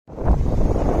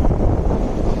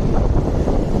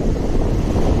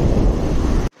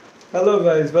Hello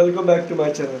guys, welcome back to my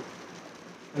channel.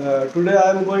 Today I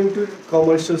am going to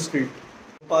Commercial Street.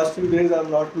 Past few days I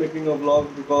am not making a vlog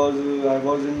because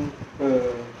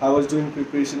I was doing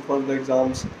preparation for the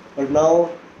exams. But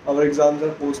now our exams are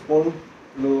postponed.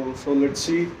 So let's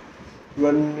see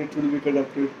when it will be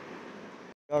conducted.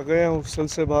 आ गए हैं hostel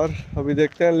से बाहर. अभी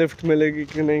देखते हैं lift मिलेगी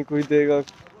कि नहीं, कोई देगा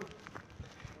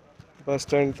बस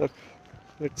स्टैंड तक.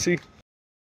 Let's see.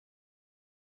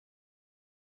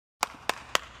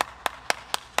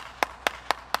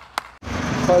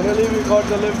 Finally we got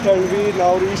the lift and we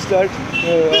now reached that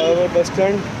our bus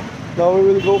stand. Now we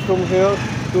will go from here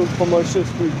to Commercial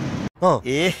Street.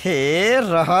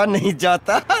 रहा नहीं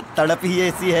जाता, तड़प ही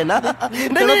ऐसी है ना.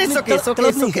 नहीं, सुके. So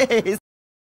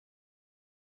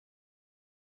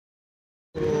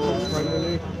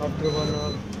finally after 1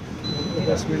 hour the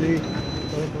bus मिली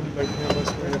और हम बैठे हैं बस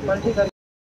में.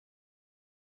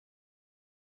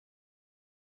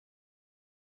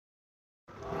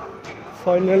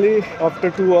 Finally, after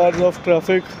 2 hours of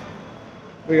traffic,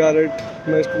 we are at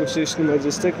Station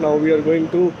Majestic. Now we are going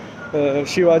to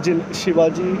Shivaji.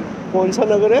 कौन सा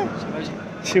नगर है?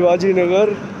 Shivaji Nagar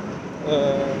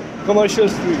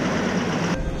Commercial Street.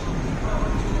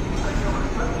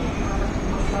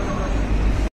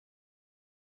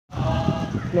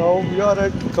 Now we are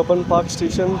at Cubbon Park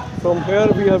Station. From here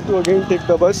we have to again take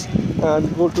the bus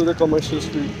and go to the Commercial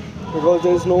Street because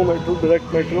there is no metro,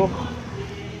 direct metro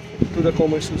to the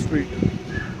Commercial Street.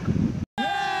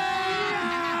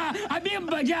 अभी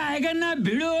मजा आएगा ना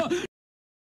भिड़ो.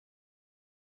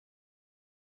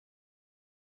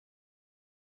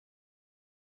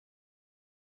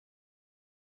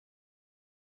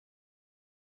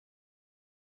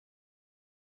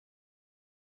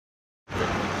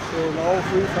 So now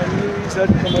we finally reach at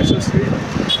Commercial Street.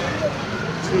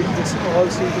 See, this all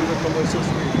street is a Commercial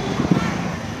Street.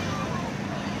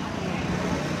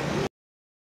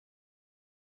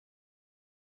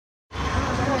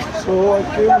 So I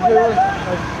came here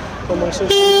at Commercial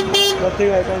Street, nothing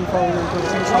I can find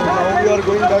interesting. So now we are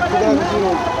going back to the MG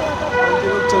Road,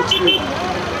 Church Street.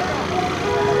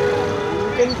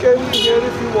 You can come here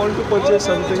if you want to purchase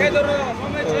something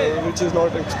which is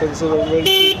not expensive and very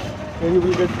cheap. And you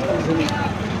will get easily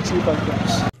cheap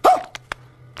items.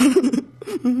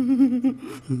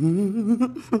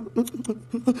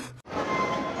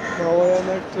 Now I am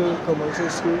at Commercial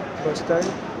Street bus stand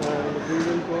and we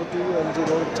will go to MG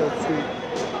Road Church Street,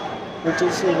 which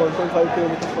is 1.5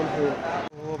 km from here.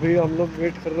 तो अभी हम लोग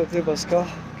wait कर रहे थे बस का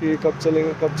कि कब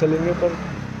चलेंगे पर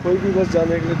कोई भी बस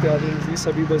जाने के लिए तैयार नहीं थी,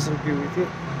 सभी बस रुकी हुई थी.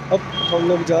 अब हम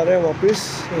लोग जा रहे हैं वापस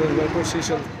metro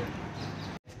station.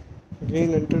 Again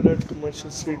entered at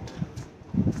Commercial Street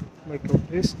metro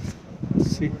place.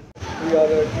 See, we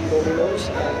are at Domino's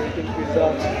and eating pizza.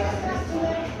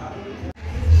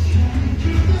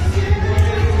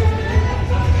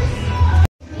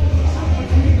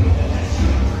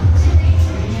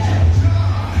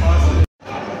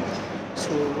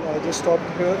 So I just stopped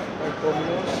here at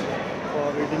Domino's for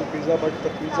eating pizza, but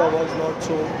the pizza was not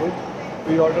so good.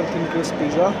 We ordered thin crust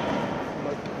pizza,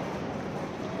 but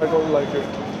I don't like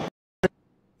it.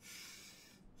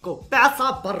 को पैसा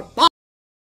बर्बाद.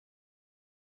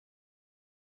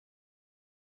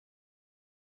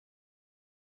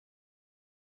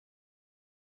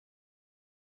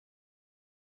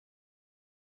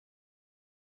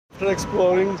 After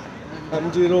exploring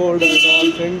MG Road and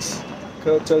all things,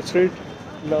 Church Street,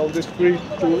 now the street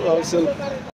to ourselves.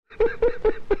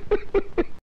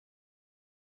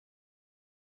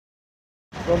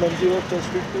 From MG Road Church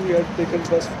Street we had taken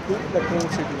bus to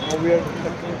Electronic City. Now we are at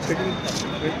Electronic City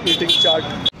eating chaat.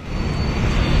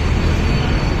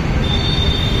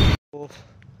 So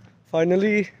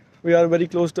finally we are very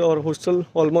close to our hostel,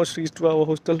 almost reached to our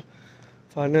hostel.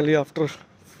 Finally, after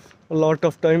a lot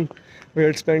of time we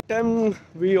had spent time,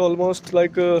 we almost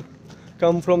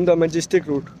come from the Majestic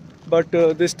route, but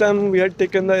this time we had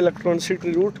taken the Electronic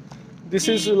City route. This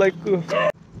is a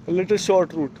little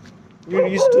short route. We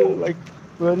reached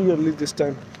very early this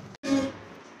time.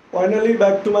 Finally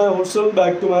back to my hostel,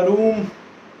 back to my room.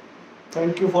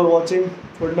 Thank you for watching.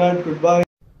 Good night, goodbye.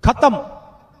 खत्म.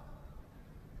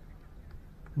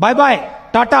 Bye bye,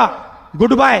 Tata,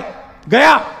 good bye,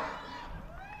 गया.